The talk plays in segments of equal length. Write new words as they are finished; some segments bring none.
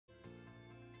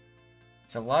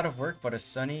It's a lot of work, but a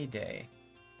sunny day.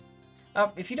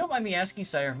 If you don't mind me asking,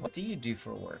 Sire, what do you do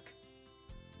for work?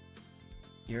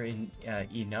 You're in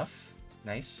enough.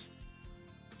 Nice.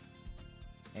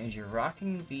 And you're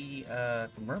rocking the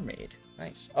mermaid.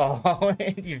 Nice. Oh,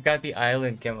 and you've got the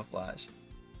island camouflage.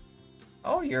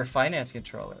 Oh, you're a finance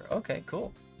controller. Okay,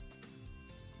 cool.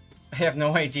 I have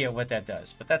no idea what that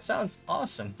does, but that sounds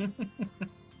awesome.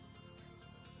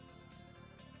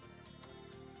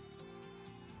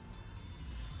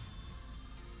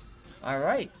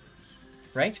 Alright.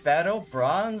 Ranked battle,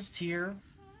 bronze tier.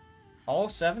 All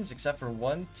 7s except for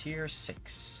one tier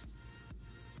 6.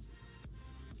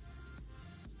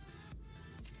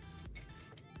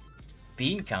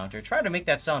 Bean counter. Try to make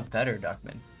that sound better,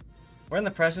 Duckman. We're in the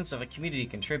presence of a community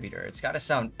contributor. It's gotta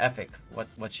sound epic,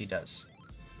 what she does.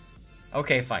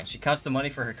 Okay, fine. She counts the money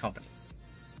for her company.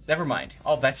 Never mind.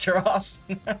 All bets are off.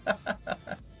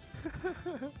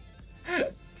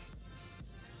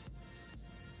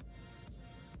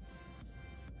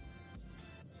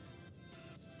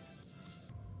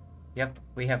 Yep,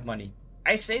 we have money.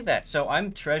 I say that, so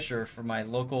I'm treasurer for my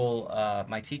local,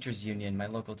 my teachers union, my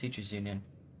local teachers union.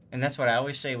 And that's what I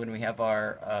always say when we have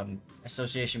our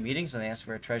association meetings and they ask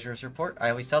for a treasurer's report. I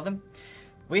always tell them,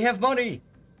 we have money!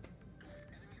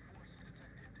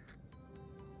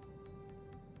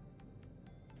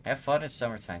 Have fun at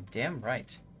summertime. Damn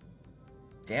right.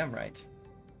 Damn right.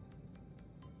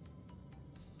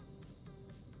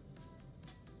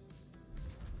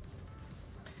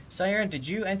 Xairen, did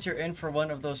you enter in for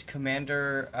one of those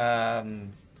commander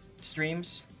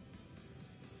streams?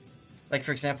 Like,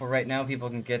 for example, right now people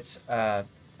can get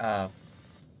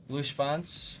blue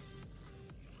spawns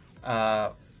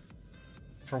for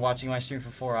watching my stream for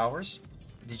 4 hours.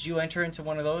 Did you enter into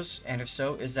one of those? And if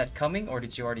so, is that coming or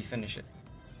did you already finish it?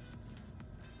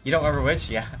 You don't remember which?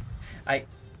 Yeah. I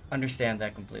understand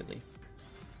that completely.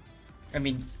 I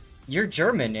mean, you're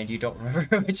German and you don't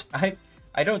remember which.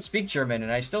 I don't speak German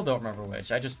and I still don't remember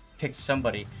which. I just picked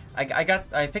somebody.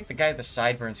 I picked the guy with the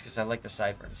sideburns because I like the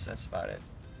sideburns. That's about it.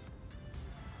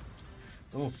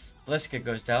 Oof. Bliska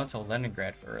goes down to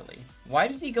Leningrad early. Why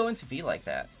did he go into B like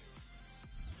that?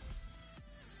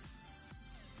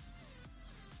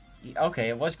 Okay,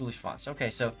 it was Glushvans. Okay,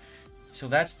 so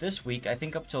that's this week, I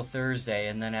think up till Thursday,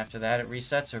 and then after that it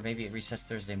resets, or maybe it resets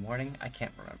Thursday morning. I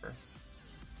can't remember.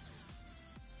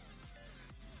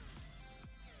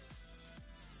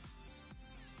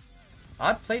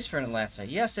 Odd place for an Atlanta.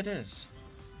 Yes, it is.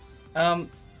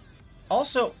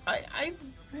 Also, I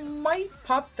might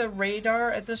pop the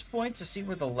radar at this point to see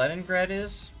where the Leningrad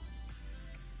is.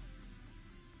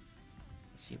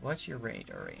 Let's see, what's your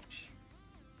radar range?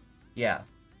 Yeah.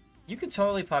 You could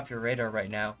totally pop your radar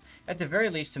right now, at the very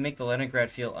least to make the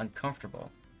Leningrad feel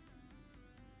uncomfortable.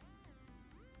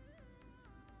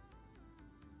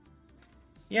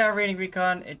 Yeah, rating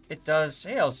recon, it does.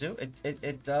 Hey, Elzu,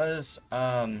 it does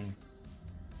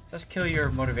kill your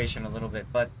motivation a little bit,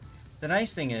 but the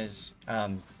nice thing is, I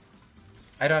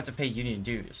don't have to pay union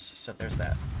dues, so there's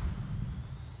that.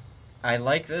 I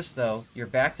like this though. You're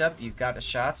backed up. You've got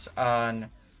shots on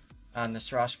the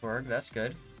Strasbourg. That's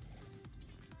good.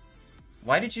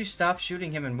 Why did you stop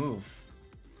shooting him and move?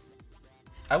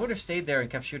 I would have stayed there and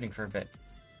kept shooting for a bit.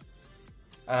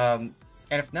 And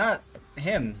if not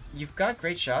him, you've got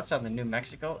great shots on the New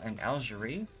Mexico and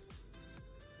Algeria.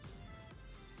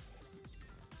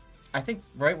 I think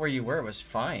right where you were was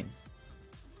fine.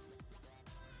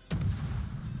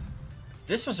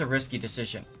 This was a risky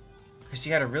decision, because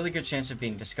you had a really good chance of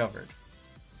being discovered.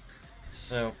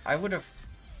 So I would have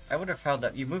held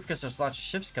up. You moved because there's lots of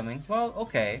ships coming. Well,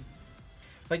 okay.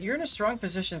 But you're in a strong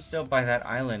position still by that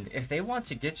island. If they want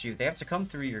to get you, they have to come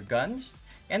through your guns,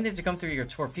 and they have to come through your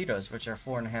torpedoes, which are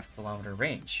 4.5-kilometer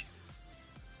range.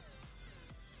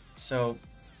 So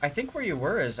I think where you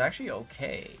were is actually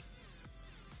okay.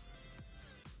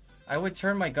 I would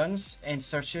turn my guns and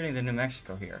start shooting the New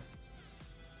Mexico here.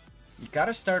 You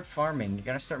gotta start farming. You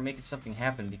gotta start making something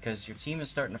happen because your team is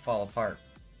starting to fall apart.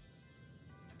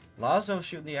 Lazo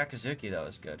shooting the Akazuki, though,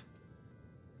 is good.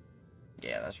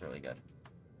 Yeah, that's really good.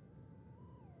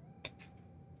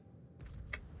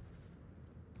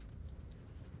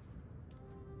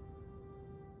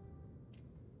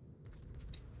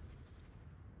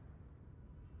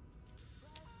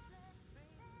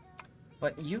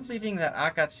 But you leaving that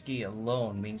Akatsuki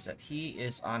alone means that he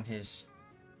is on his...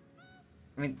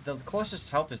 I mean, the closest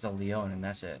help is the Leon, and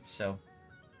that's it, so...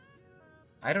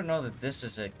 I don't know that this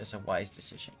is a wise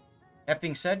decision. That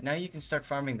being said, now you can start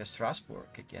farming the Strasbourg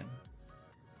again.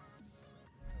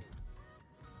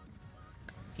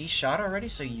 He shot already,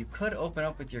 so you could open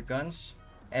up with your guns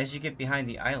as you get behind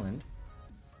the island.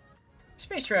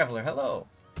 Space Traveler, hello.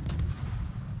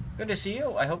 Good to see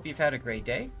you. I hope you've had a great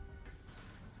day.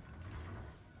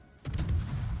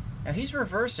 Now he's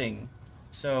reversing,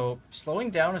 so slowing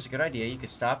down is a good idea. You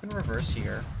could stop and reverse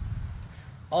here.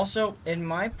 Also, in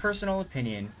my personal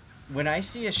opinion, when I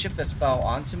see a ship that's bow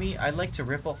onto me, I like to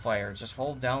ripple fire. Just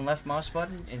hold down left mouse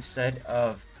button instead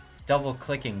of double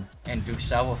clicking and do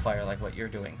salvo fire like what you're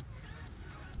doing.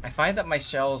 I find that my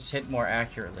shells hit more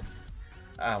accurately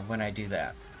when I do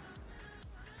that.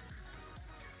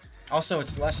 Also,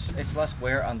 it's less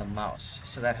wear on the mouse,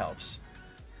 so that helps.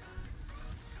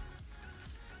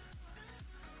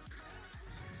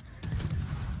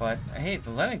 But hey,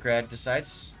 the Leningrad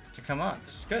decides to come on.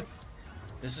 This is good.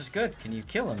 This is good. Can you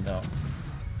kill him though?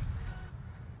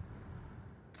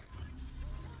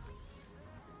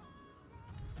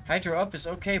 Hydro up is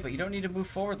okay, but you don't need to move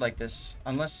forward like this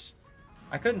unless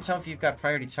I couldn't tell if you've got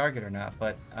priority target or not,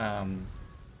 but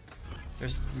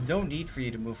there's no need for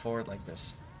you to move forward like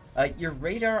this. Your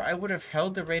radar, I would have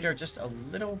held the radar just a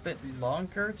little bit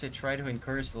longer to try to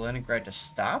encourage the Leningrad to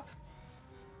stop.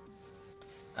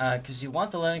 Because you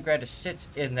want the Leningrad to sit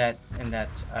in that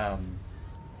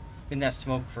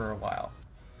smoke for a while.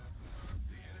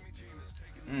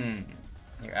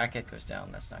 Your Akhet goes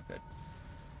down. That's not good.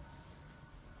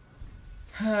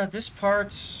 This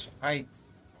part, I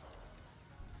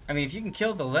mean, if you can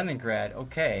kill the Leningrad,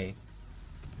 okay.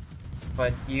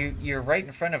 But you're right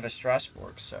in front of a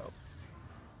Strasbourg, so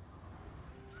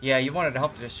yeah, you wanted to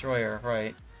help the destroyer,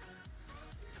 right?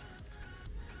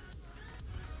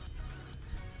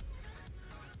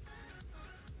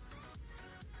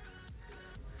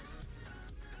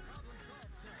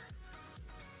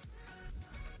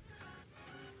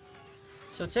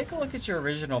 So take a look at your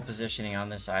original positioning on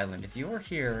this island. If you were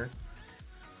here,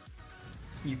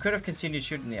 you could have continued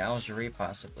shooting the Algerie,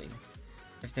 possibly.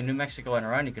 If the New Mexico went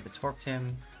around, you could have torped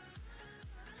him.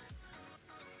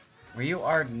 Where you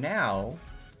are now,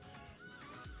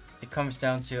 it comes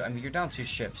down to, I mean, you're down 2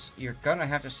 ships. You're gonna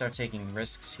have to start taking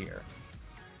risks here.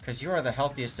 Because you are the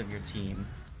healthiest of your team.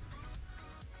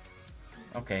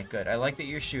 Okay, good. I like that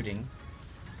you're shooting.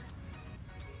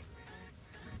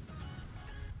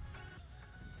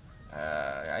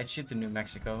 I'd shoot the New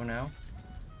Mexico now.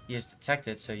 He is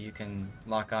detected, so you can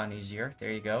lock on easier.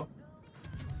 There you go.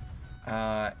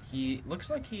 He looks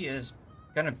like he is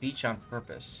gonna beach on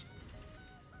purpose.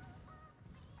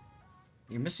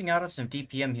 You're missing out on some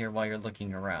DPM here while you're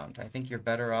looking around. I think you're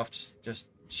better off just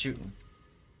shooting.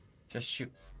 Just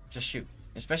shoot. Just shoot.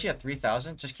 Especially at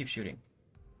 3,000, just keep shooting.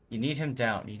 You need him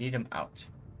down. You need him out.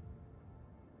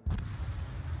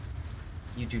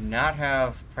 You do not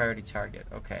have priority target.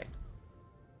 Okay.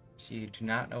 So you do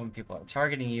not know when people are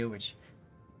targeting you, which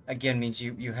again means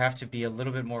you have to be a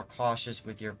little bit more cautious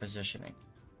with your positioning.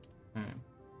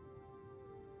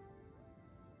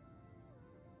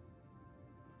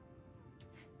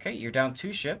 Okay, you're down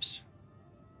 2 ships.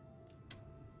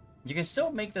 You can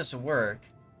still make this work.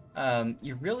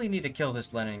 You really need to kill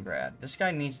this Leningrad. This guy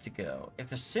needs to go. If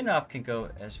the Sinop can go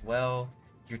as well,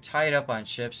 you're tied up on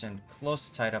ships and close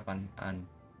to tied up on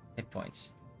hit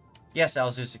points. Yes,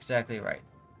 Alzu's exactly right.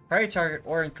 Priority target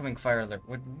or incoming fire alert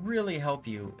would really help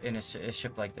you in a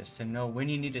ship like this to know when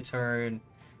you need to turn,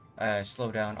 slow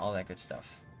down, all that good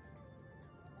stuff.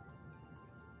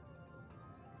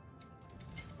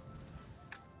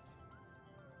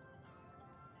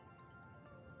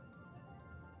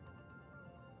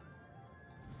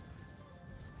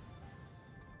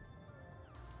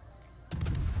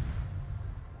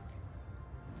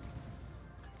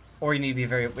 Or you need to be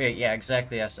very... yeah,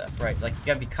 exactly, SF, right. Like, you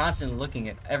gotta be constantly looking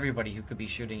at everybody who could be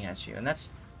shooting at you. And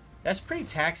that's pretty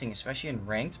taxing, especially in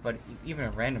ranked, but even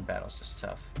in random battles, it's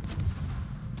tough.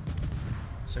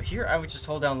 So here, I would just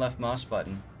hold down left mouse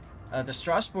button. The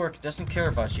Strasbourg doesn't care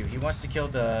about you. He wants to kill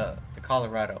the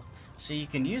Colorado. So you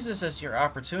can use this as your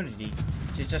opportunity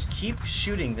to just keep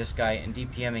shooting this guy and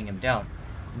DPMing him down.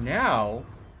 Now,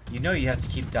 you know you have to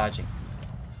keep dodging.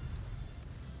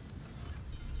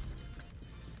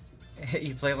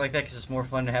 You play it like that because it's more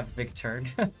fun to have a big turn?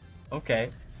 Okay.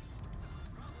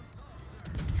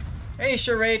 Hey,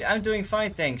 Charade, I'm doing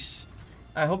fine, thanks.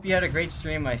 I hope you had a great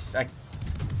stream. I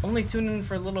only tuned in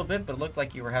for a little bit, but it looked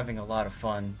like you were having a lot of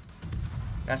fun.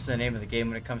 That's the name of the game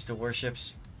when it comes to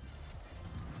warships.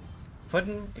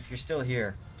 Puddin', if you're still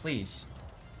here, please,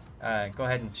 go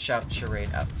ahead and shout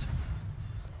Charade out.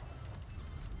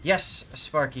 Yes,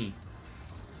 Sparky.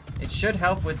 It should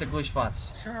help with the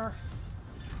Glushfonts. Sure.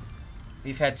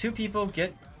 We've had 2 people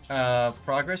get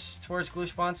progress towards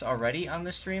Glushfonts already on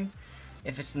this stream.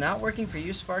 If it's not working for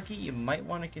you, Sparky, you might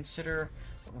want to consider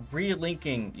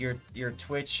relinking your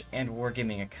Twitch and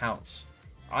Wargaming accounts.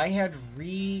 I had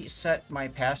reset my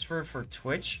password for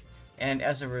Twitch, and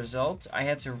as a result, I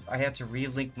had to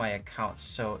relink my accounts.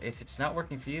 So if it's not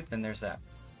working for you, then there's that.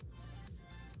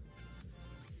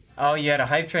 Oh, you had a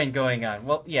hype train going on.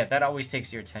 Well, yeah, that always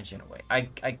takes your attention away.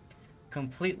 I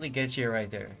completely get you right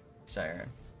there, Xairen.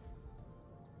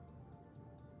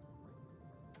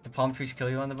 The palm trees kill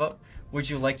you on the boat? Would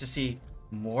you like to see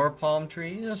more palm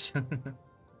trees?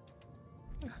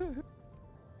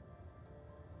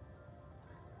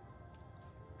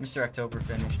 Mr. October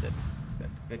finished it.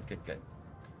 Good.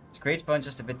 It's great fun,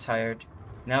 just a bit tired.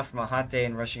 Now from a hot day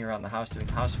and rushing around the house doing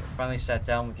housework. Finally sat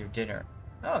down with your dinner.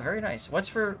 Oh, very nice. What's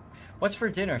for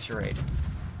dinner, Charade?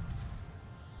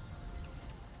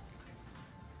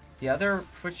 The other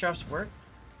Twitch drops work?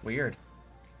 Weird.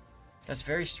 That's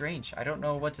very strange. I don't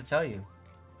know what to tell you.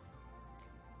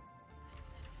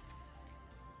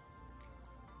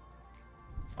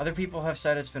 Other people have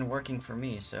said it's been working for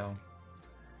me, so...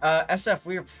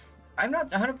 SF, I'm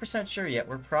not 100% sure yet.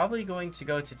 We're probably going to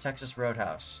go to Texas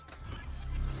Roadhouse.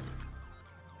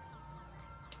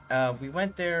 We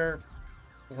went there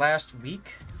last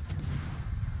week.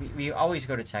 We always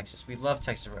go to Texas. We love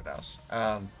Texas Roadhouse.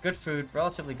 Good food,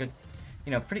 relatively good,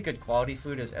 you know, pretty good quality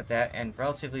food at that, and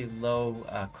relatively low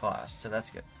cost, so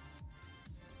that's good.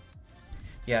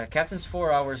 Yeah, Captain's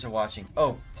 4 hours of watching.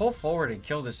 Oh, pull forward and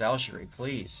kill this Alsheri,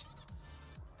 please.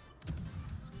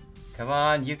 Come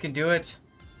on, you can do it.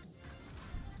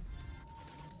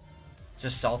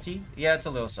 Just salty? Yeah, it's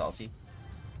a little salty.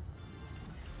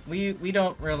 We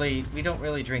don't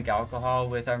really drink alcohol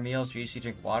with our meals. We usually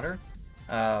drink water.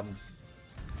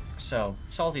 So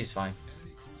salty is fine.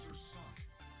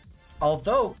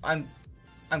 Although I'm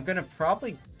gonna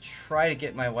probably try to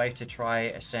get my wife to try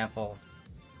a sample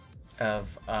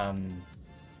of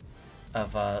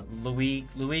Louis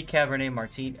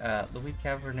Cabernet Louis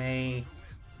Cabernet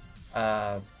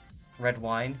red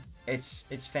wine.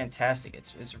 It's fantastic.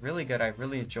 It's really good. I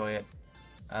really enjoy it.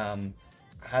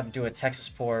 Have to do a Texas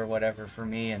pour or whatever for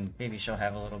me, and maybe she'll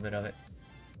have a little bit of it.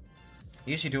 I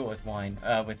usually do it with wine.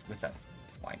 With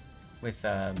wine. With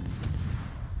Helen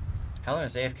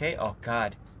is AFK. Oh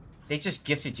God, they just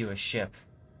gifted you a ship.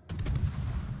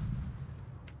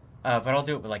 But I'll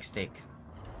do it with like steak.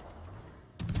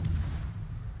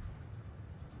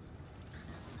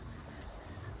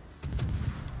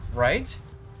 Right?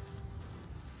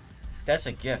 That's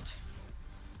a gift.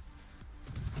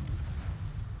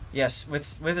 Yes,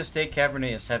 with a steak,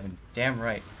 Cabernet is heaven. Damn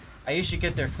right. I usually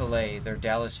get their filet, their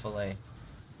Dallas filet.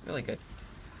 Really good.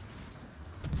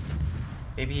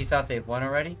 Maybe he thought they'd won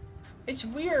already? It's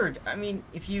weird. I mean,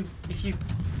 if you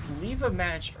leave a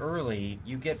match early,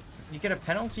 you get a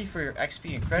penalty for your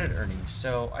XP and credit earnings.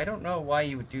 So I don't know why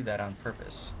you would do that on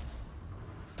purpose.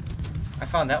 I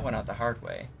found that one out the hard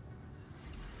way.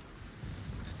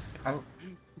 I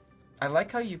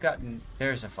like how you gotten...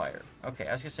 There's a fire. Okay,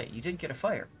 I was gonna say, you didn't get a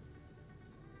fire.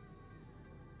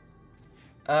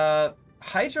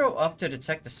 Hydro up to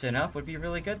detect the Synop would be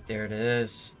really good. There it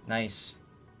is. Nice.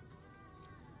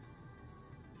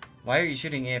 Why are you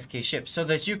shooting AFK ships? So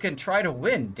that you can try to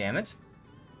win, damn it.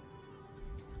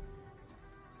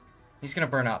 He's gonna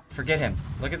burn up. Forget him.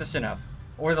 Look at the Synop.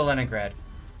 Or the Leningrad.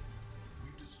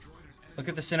 Look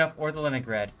at the Synop or the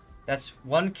Leningrad. That's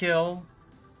one kill.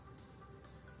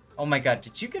 Oh my God,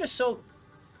 did you get a soul?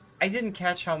 I didn't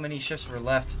catch how many ships were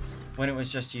left when it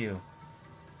was just you.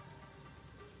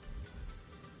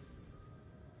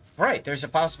 Right, there's a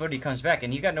possibility he comes back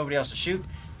and you got nobody else to shoot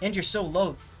and you're so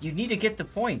low. You need to get the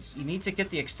points. You need to get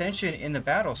the extension in the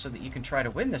battle so that you can try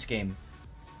to win this game.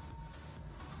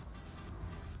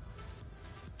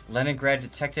 Leningrad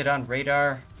detected on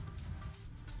radar.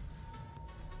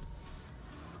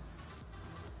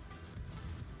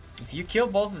 If you kill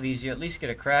both of these, you at least get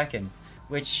a Kraken,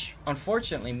 which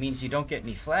unfortunately means you don't get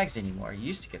any flags anymore. You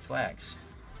used to get flags.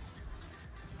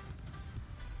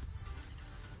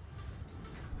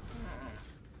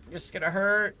 This is gonna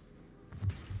hurt.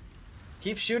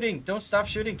 Keep shooting. Don't stop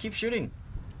shooting. Keep shooting.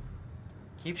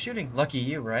 Keep shooting. Lucky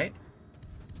you, right?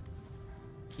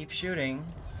 Keep shooting.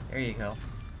 There you go.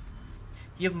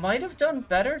 You might have done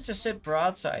better to sit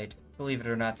broadside, believe it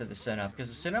or not, to the Synop, because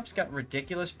the Synop's got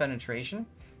ridiculous penetration.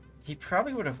 He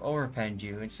probably would have overpenned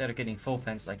you instead of getting full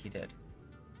pens like he did.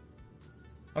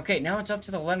 Okay, now it's up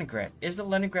to the Leningrad. Is the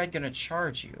Leningrad gonna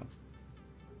charge you?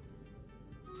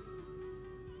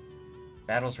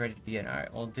 Battle's ready to be in.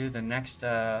 Alright, we'll do the next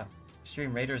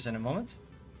Extreme Raiders in a moment.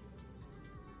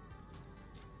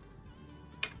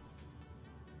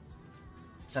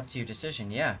 It's up to your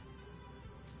decision, yeah.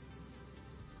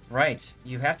 Right,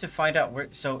 you have to find out where...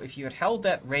 So if you had held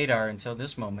that radar until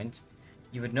this moment,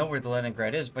 you would know where the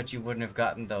Leningrad is, but you wouldn't have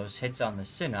gotten those hits on the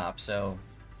Sinop, so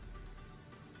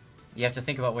you have to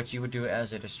think about what you would do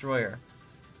as a destroyer.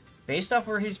 Based off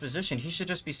where he's positioned, he should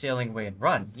just be sailing away and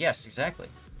run. Yes, exactly.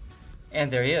 And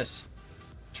there he is.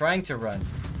 Trying to run.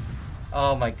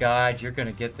 Oh my god, you're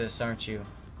gonna get this, aren't you?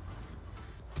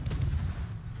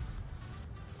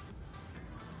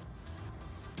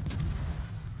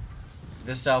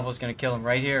 This salvo's gonna kill him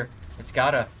right here. It's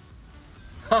gotta.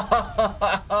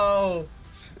 Oh!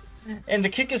 And the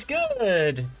kick is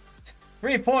good!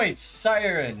 3 points,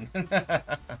 Xairen!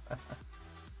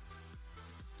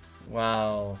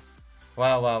 Wow.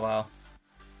 Wow, wow, wow.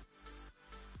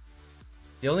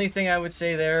 The only thing I would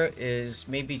say there is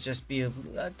maybe just be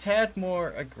a tad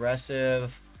more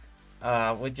aggressive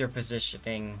with your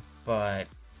positioning, but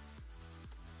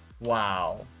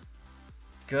wow.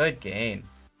 Good game.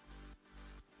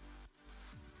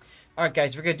 Alright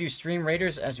guys, we're going to do Stream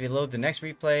Raiders as we load the next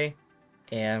replay,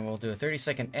 and we'll do a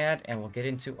 30-second ad, and we'll get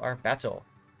into our battle.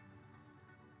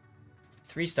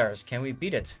 3 stars, can we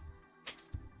beat it?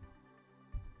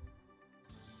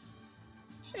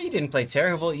 You didn't play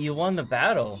terrible, you won the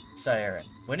battle, Xairen.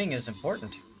 Winning is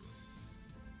important.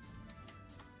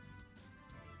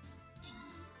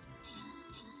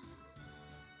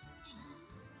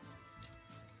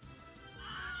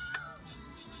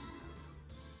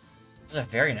 This is a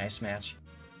very nice match.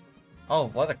 Oh,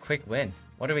 what a quick win.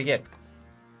 What do we get?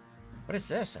 What is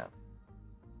this? A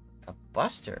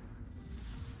Buster.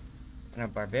 And a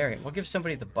Barbarian. We'll give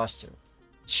somebody the Buster.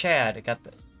 Chad got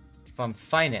the from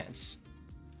Finance.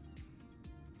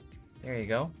 There you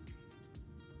go.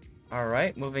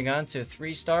 Alright, moving on to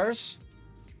 3 stars.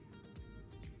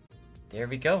 There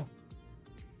we go.